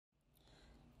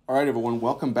All right, everyone,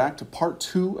 welcome back to part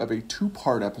 2 of a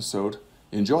 2-part episode.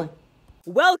 Enjoy.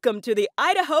 Welcome to the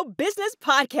Idaho Business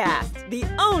Podcast, the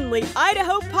only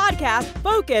Idaho podcast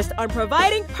focused on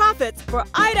providing profits for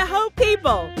Idaho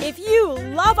people. If you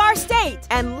love our state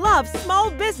and love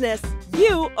small business,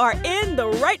 you are in the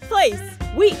right place.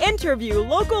 We interview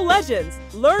local legends,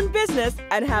 learn business,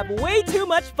 and have way too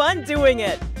much fun doing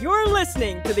it. You're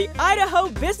listening to the Idaho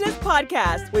Business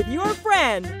Podcast with your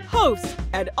friend, host,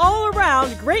 and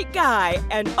all-around great guy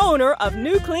and owner of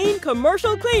New Clean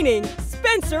Commercial Cleaning,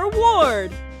 Spencer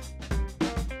Ward.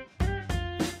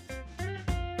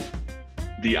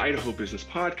 The Idaho Business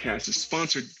Podcast is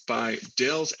sponsored by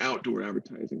Dell's Outdoor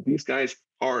Advertising. These guys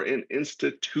are an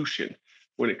institution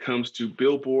when it comes to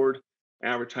billboard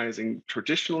advertising,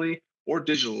 traditionally or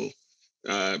digital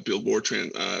billboard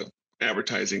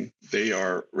advertising. They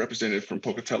are represented from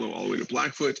Pocatello all the way to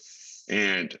Blackfoot,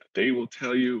 and they will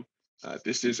tell you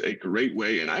this is a great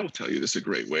way, and I will tell you this is a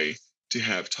great way to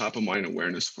have top-of-mind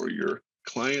awareness for your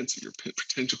clients, your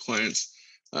potential clients.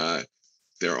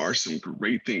 There are some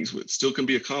great things that still can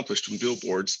be accomplished from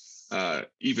billboards,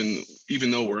 even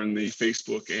though we're in the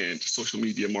Facebook and social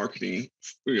media marketing,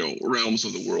 realms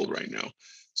of the world right now.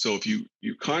 So if you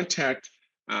contact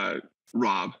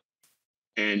Rob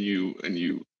and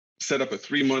you set up a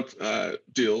 3-month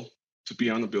deal to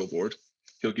be on the billboard,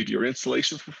 he'll give you your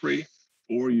installation for free,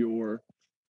 or your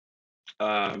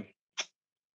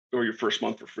first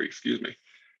month for free. Excuse me.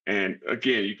 And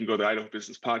again, you can go to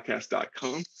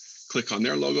idahobusinesspodcast.com, click on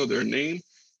their logo, their name,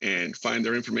 and find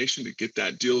their information to get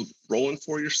that deal rolling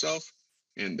for yourself.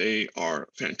 And they are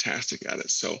fantastic at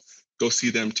it. So go see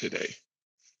them today.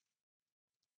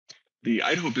 The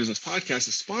Idaho Business Podcast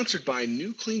is sponsored by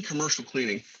New Clean Commercial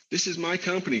Cleaning. This is my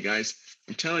company, guys.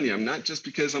 I'm telling you, I'm not just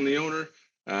because I'm the owner,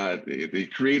 the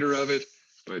creator of it,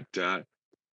 but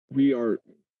we are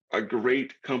a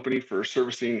great company for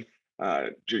servicing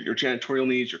your janitorial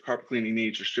needs, your carpet cleaning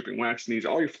needs, your stripping wax needs,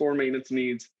 all your floor maintenance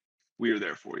needs. We are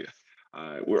there for you.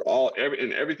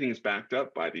 Everything is backed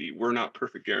up by the "we're not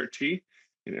perfect" guarantee.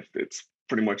 And if it's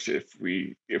pretty much if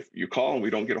you call and we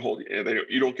don't get a hold,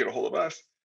 you don't get a hold of us,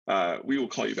 we will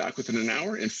call you back within an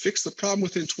hour and fix the problem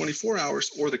within 24 hours,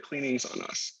 or the cleaning's on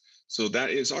us. So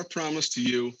that is our promise to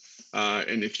you.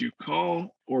 And if you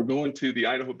call or go into the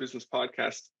Idaho Business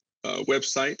Podcast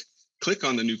website, click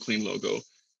on the New Clean logo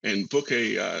and book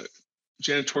a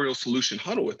janitorial solution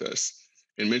huddle with us,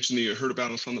 and mention that you heard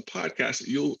about us on the podcast,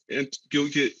 you'll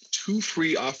get 2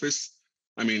 free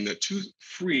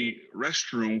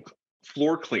restroom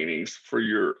floor cleanings for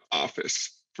your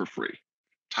office for free.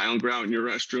 Tile and grout in your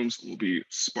restrooms will be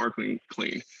sparkling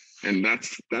clean, and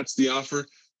that's the offer.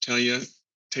 Tell you,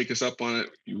 take us up on it.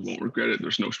 You won't regret it.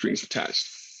 There's no strings attached.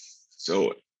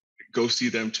 So go see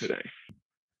them today.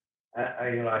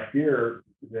 I fear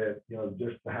that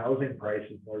just the housing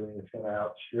prices and everything is going to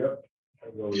outstrip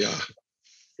those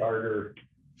starter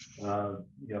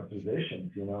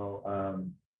positions.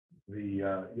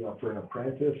 For an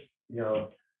apprentice,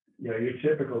 your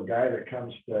typical guy that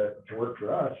comes to work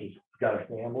for us has got a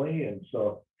family, and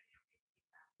so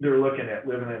they're looking at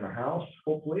living in a house,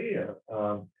 hopefully.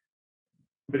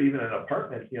 But even an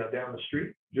apartment, down the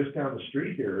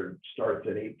street here starts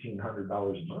at $1,800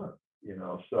 a month.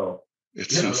 So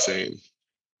it's insane.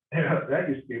 That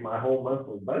used to be my whole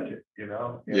monthly budget.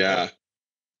 That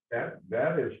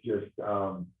is just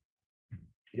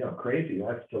crazy.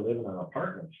 That's to live in an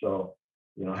apartment. So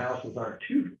houses aren't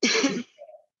too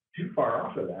far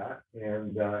off of that,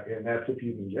 and that's if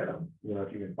you can get them.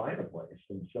 If you can find a place.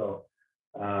 And so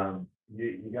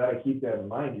you got to keep that in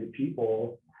mind. Your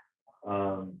people,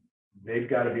 they've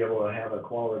got to be able to have a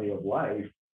quality of life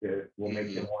that will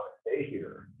make them want to stay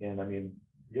here. And I mean,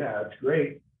 it's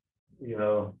great. We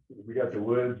got the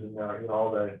woods and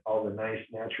all the nice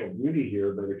natural beauty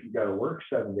here, but if you got to work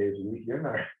 7 days a week, you're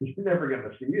never going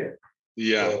to see it.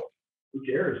 Yeah. So who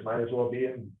cares? Might as well be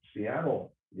in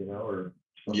Seattle, or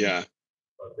something like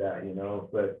that,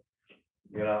 But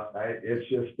it's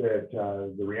just that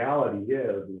the reality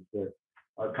is that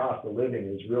our cost of living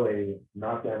is really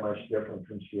not that much different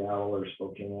from Seattle or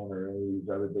Spokane or any of these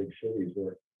other big cities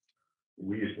that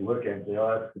we used to look at and say,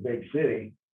 "Oh, that's the big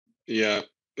city." Yeah,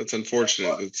 that's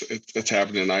unfortunate. It's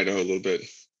happening in Idaho a little bit.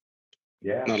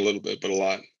 Yeah, not a little bit, but a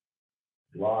lot.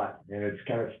 And it's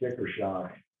kind of sticker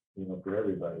shock, for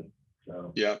everybody.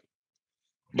 So yeah,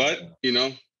 but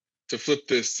to flip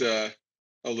this a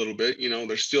little bit,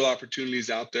 there's still opportunities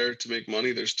out there to make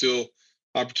money. There's still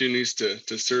opportunities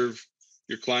to serve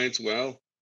your clients well,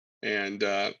 and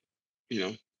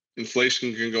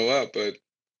inflation can go up, but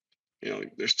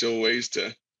there's still ways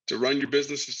to run your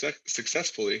business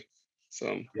successfully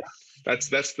So Yeah.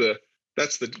 that's the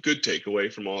good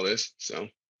takeaway from all this. So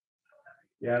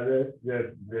yeah,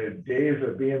 the days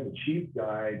of being the cheap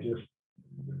guy just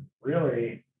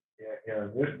really,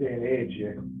 in this day and age,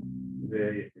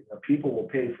 people will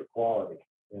pay for quality,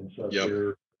 and so if Yep.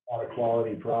 you're on a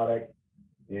quality product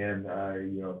and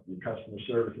your customer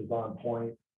service is on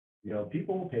point,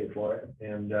 people will pay for it.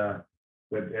 And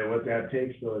but what that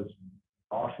takes though is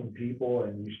awesome people,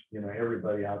 and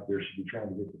everybody out there should be trying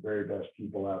to get the very best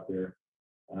people out there,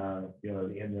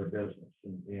 in their business,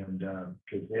 and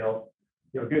because they'll,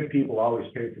 good people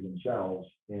always pay for themselves,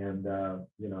 and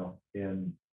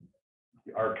and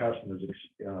our customers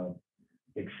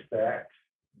expect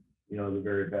the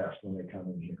very best when they come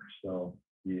in here. So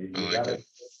you I like gotta, that.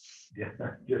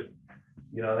 yeah, just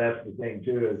that's the thing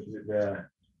too, is the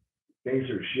things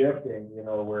are shifting,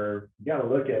 where you got to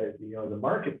look at it, the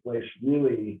marketplace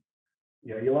really,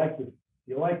 you like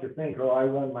to think, oh, I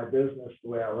run my business the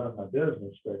way I run my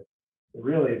business, but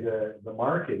really the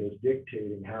market is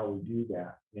dictating how we do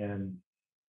that. And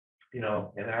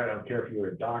and I don't care if you're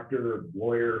a doctor,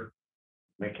 lawyer,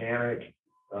 mechanic,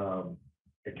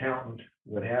 accountant,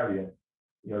 what have you,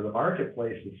 the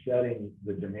marketplace is setting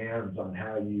the demands on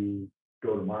how you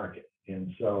go to market.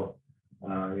 And so,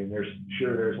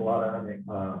 there's a lot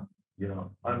of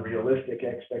unrealistic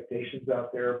expectations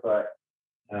out there, but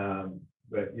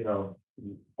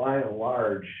by and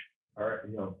large, our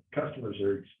customers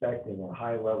are expecting a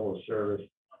high level of service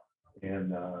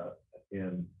and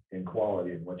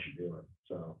quality in what you're doing.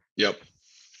 So Yep,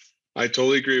 I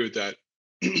totally agree with that.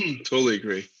 Totally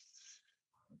agree.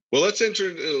 Well, let's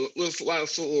enter this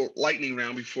last little lightning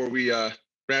round before we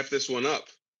wrap this one up.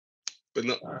 But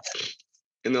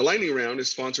and the lightning round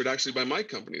is sponsored actually by my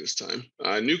company this time,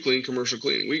 New Clean Commercial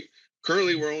Cleaning.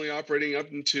 We're only operating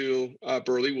up until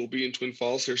Burley. We'll be in Twin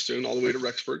Falls here soon, all the way to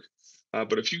Rexburg.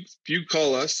 But if you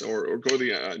call us or go to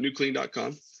the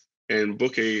newclean.com and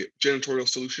book a janitorial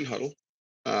solution huddle,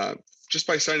 just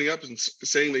by signing up and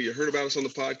saying that you heard about us on the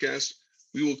podcast,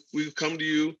 we will come to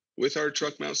you with our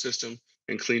truck mount system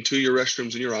and clean 2 of your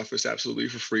restrooms in your office absolutely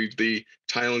for free. The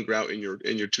tile and grout in your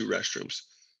 2 restrooms.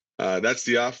 That's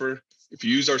the offer. If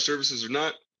you use our services or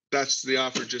not, that's the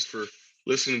offer just for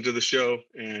listening to the show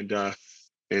and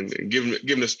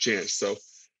giving us a chance. So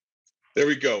there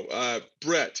we go.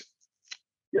 Brett,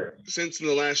 yeah. Since in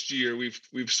the last year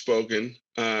we've spoken,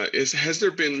 has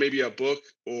there been maybe a book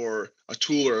or a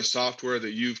tool or a software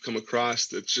that you've come across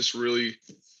that's just really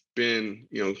been,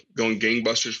 going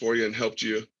gangbusters for you and helped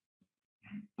you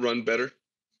run better?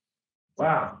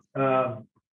 Wow.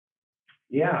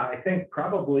 Yeah, I think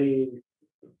probably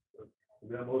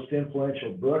the most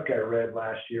influential book I read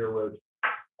last year was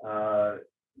a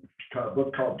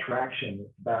book called Traction.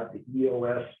 It's about the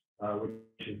EOS,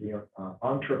 which is the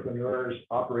Entrepreneur's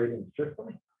Operating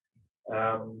System.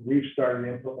 We've started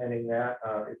implementing that.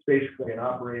 It's basically an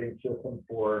operating system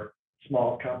for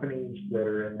small companies that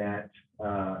are in that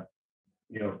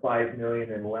 5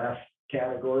 million and less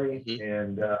category. Mm-hmm.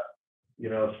 And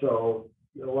so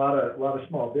a lot of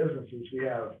small businesses, we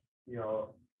have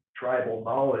tribal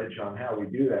knowledge on how we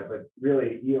do that, but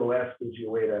really EOS gives you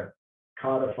a way to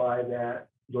codify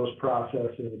those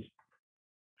processes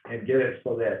and get it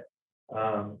so that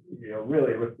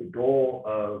really with the goal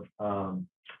of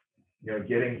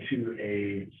getting to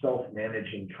a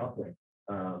self-managing company.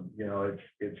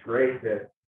 It's great that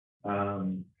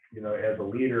as a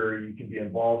leader you can be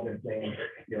involved in things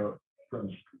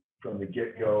from the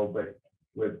get-go, but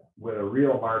what a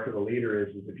real mark of a leader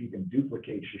is if you can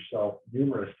duplicate yourself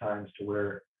numerous times to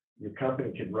where your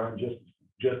company can run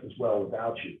just as well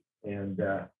without you. And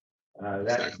that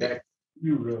gives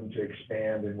you room to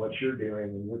expand in what you're doing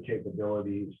and your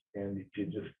capabilities, and to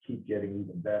just keep getting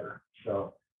even better.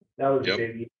 So that was a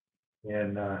big,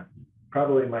 and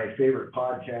probably my favorite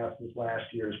podcast this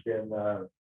last year has been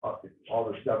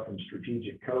all the stuff from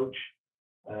Strategic Coach.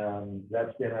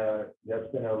 That's been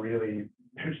a really,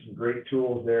 there's some great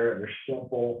tools there, and they're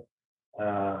simple,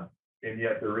 and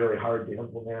yet they're really hard to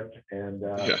implement. And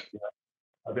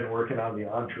I've been working on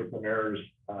the Entrepreneur's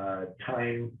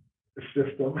time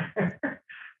system.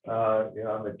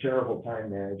 I'm a terrible time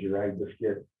manager. I just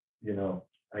get,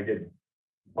 I get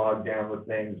bogged down with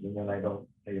things, and then I don't,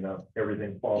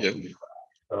 everything falls through the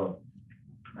cracks. So,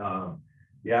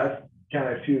 that's kind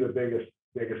of two of the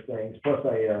biggest things. Plus,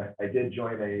 I did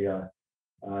join a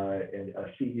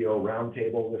CEO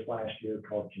roundtable this last year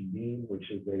called Convene, which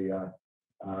is a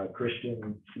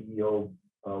Christian CEO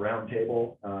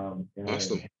roundtable. And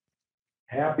awesome. I'm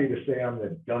happy to say I'm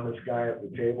the dumbest guy at the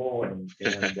table, and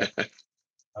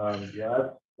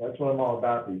that's what I'm all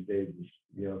about these days. Is,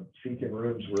 seeking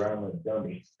rooms where I'm a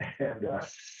dummy. And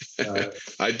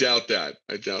I doubt that.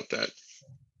 I doubt that.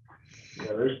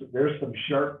 there's some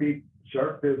sharp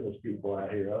business people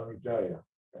out here. Let me tell you.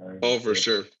 Oh, for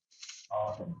sure.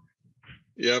 Awesome.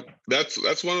 Yep,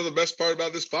 that's one of the best part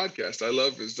about this podcast. I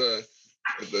love is the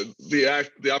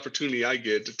opportunity I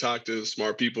get to talk to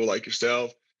smart people like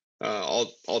yourself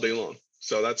all day long.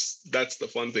 So that's the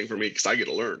fun thing for me, because I get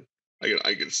to learn.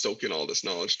 I get to soak in all this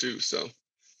knowledge too. So,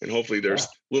 and hopefully there's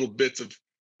little bits of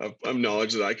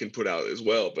knowledge that I can put out as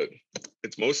well. But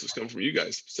it's most of it's come from you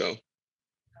guys. So.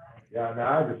 Yeah, no,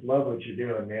 I just love what you're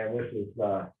doing, man. This is,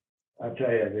 I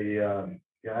tell you, I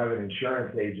have an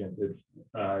insurance agent that's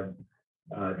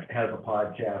has a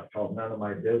podcast called None of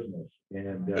My Business,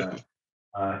 and and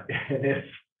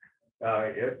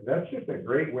that's just a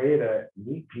great way to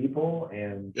meet people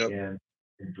and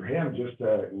for him just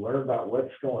to learn about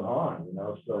what's going on,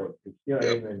 So it's, in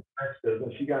the insurance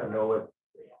business, you got to know what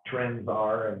trends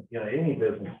are, and any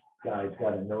business guy's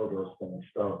got to know those things.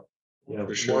 So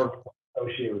more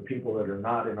associated with people that are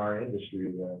not in our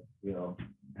industry,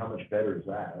 how much better is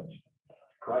that? It's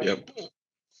crazy. Yep,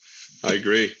 I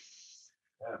agree.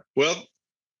 Yeah. Well,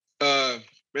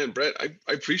 man, Brett, I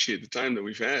appreciate the time that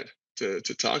we've had to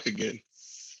talk again.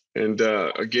 And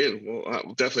again,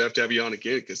 we'll definitely have to have you on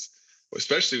again, because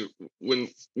especially when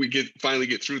we finally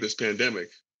get through this pandemic,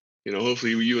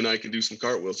 hopefully you and I can do some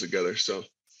cartwheels together. So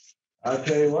I'll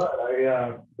tell you what,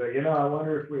 but I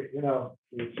wonder if we,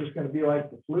 it's just going to be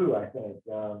like the flu. I think,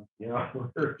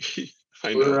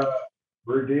 I know.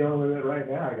 We're dealing with it right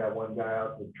now. I got one guy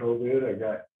out with COVID. I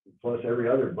got plus every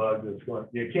other bug that's going.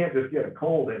 You can't just get a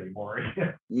cold anymore.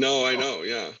 No, I know.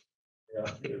 Yeah.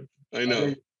 Yeah. I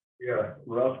know.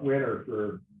 Rough winter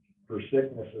for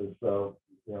sicknesses. So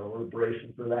we're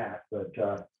bracing for that. But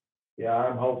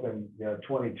I'm hoping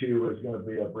 22 is going to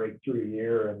be a breakthrough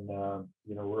year, and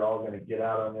we're all going to get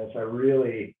out on this. I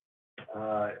really,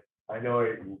 I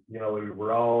know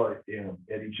we're all at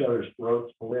each other's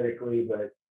throats politically,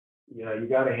 but you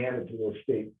got to hand it to the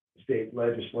state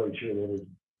legislature that is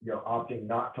opting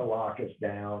not to lock us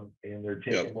down, and they're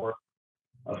taking more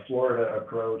a Florida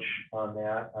approach on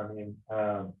that. I mean,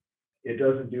 it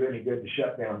doesn't do any good to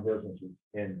shut down businesses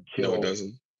and kill. No, it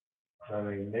doesn't. I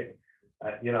mean,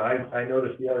 I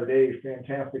noticed the other day,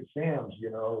 Fantastic Sam's,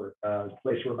 a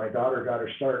place where my daughter got her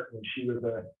start when she was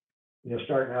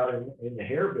starting out in the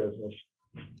hair business.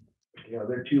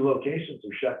 Their 2 locations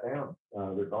are shut down.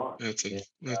 They're gone. That's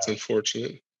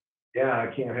unfortunate. Yeah, I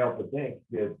can't help but think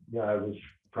that I was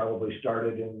probably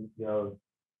started in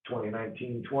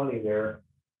 2019, 20 there.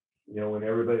 When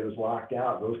everybody was locked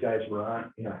out, those guys were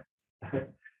on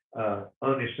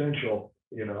unessential.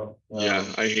 Yeah,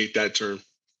 I hate that term.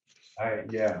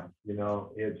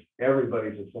 It's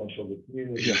everybody's essential. The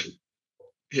community.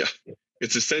 Yeah.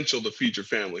 It's essential to feed your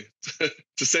family.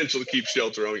 It's essential to keep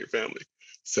shelter on your family.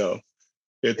 So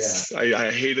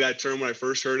I hated that term when I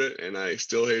first heard it, and I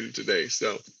still hate it today.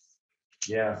 So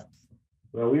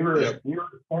well, we were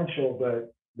essential,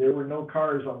 but there were no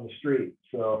cars on the street.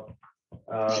 So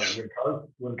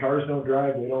when cars don't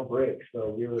drive, they don't break.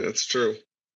 So that's true.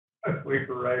 We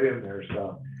were right in there.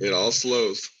 So it all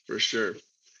slows for sure.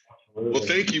 Absolutely. Well,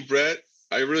 thank you, Brett.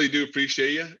 I really do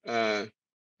appreciate you. And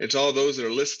to all those that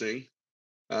are listening,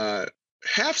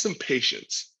 have some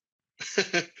patience.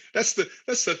 That's the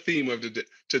theme of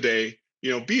today.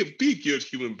 Be a good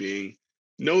human being.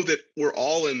 Know that we're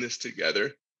all in this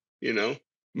together.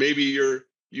 Maybe you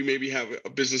maybe have a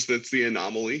business that's the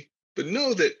anomaly, but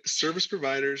know that service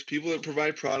providers, people that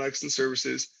provide products and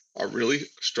services, are really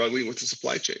struggling with the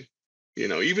supply chain.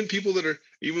 Even people that are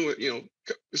with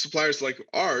suppliers like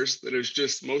ours that is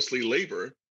just mostly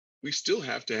labor, we still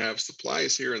have to have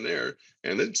supplies here and there,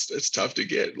 and it's tough to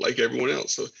get, like everyone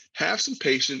else. So have some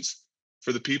patience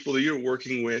for the people that you're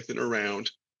working with and around,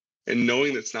 and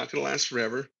knowing that's not going to last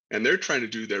forever. And they're trying to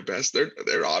do their best.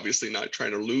 They're obviously not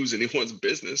trying to lose anyone's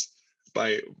business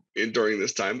during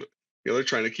this time. They're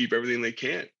trying to keep everything they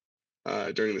can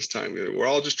during this time. We're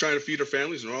all just trying to feed our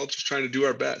families, and we're all just trying to do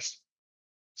our best.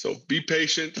 So be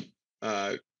patient.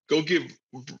 Go give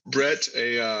Brett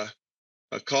a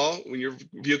call when your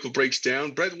vehicle breaks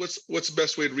down. Brett, what's the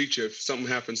best way to reach you if something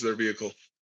happens to their vehicle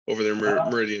over there,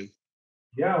 Meridian?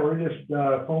 Yeah, we're just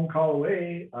a phone call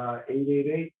away,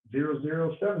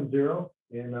 888-0070,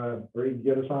 and or you can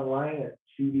get us online at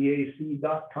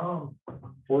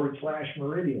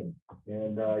cdac.com/Meridian,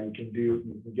 and you can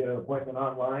get an appointment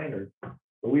online,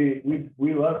 but we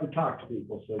love to talk to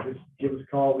people, so just give us a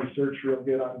call. We search real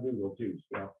good on Google too.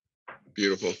 So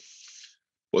beautiful.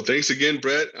 Well, thanks again,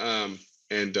 Brett, and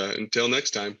until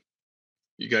next time,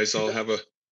 you guys all have a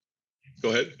Go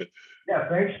ahead. Yeah,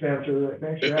 thanks, Spencer.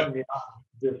 Thanks for having me on.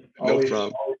 Just No always,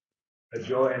 problem. always a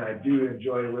joy, and I do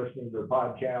enjoy listening to the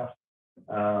podcast.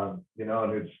 You know,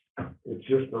 and it's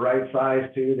just the right size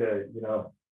too to, you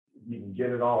know, you can get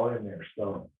it all in there.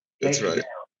 So That's thanks right. again.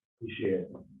 Appreciate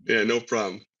it. Yeah, no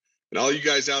problem. And all you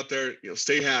guys out there, you know,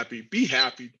 stay happy, be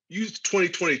happy. Use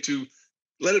 2022.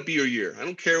 Let it be your year. I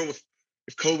don't care if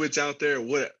COVID's out there or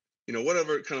what, you know,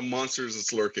 whatever kind of monsters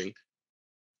is lurking.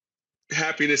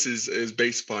 Happiness is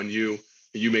based upon you,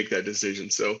 and you make that decision.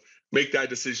 So make that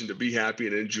decision to be happy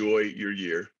and enjoy your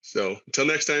year. So until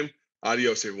next time,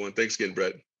 adios, everyone. Thanks again,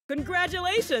 Brett.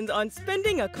 Congratulations on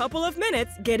spending a couple of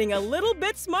minutes getting a little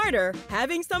bit smarter,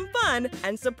 having some fun,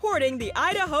 and supporting the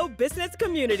Idaho business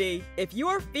community. If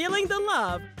you're feeling the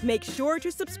love, make sure to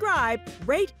subscribe,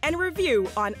 rate, and review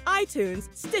on iTunes,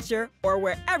 Stitcher, or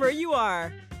wherever you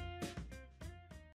are.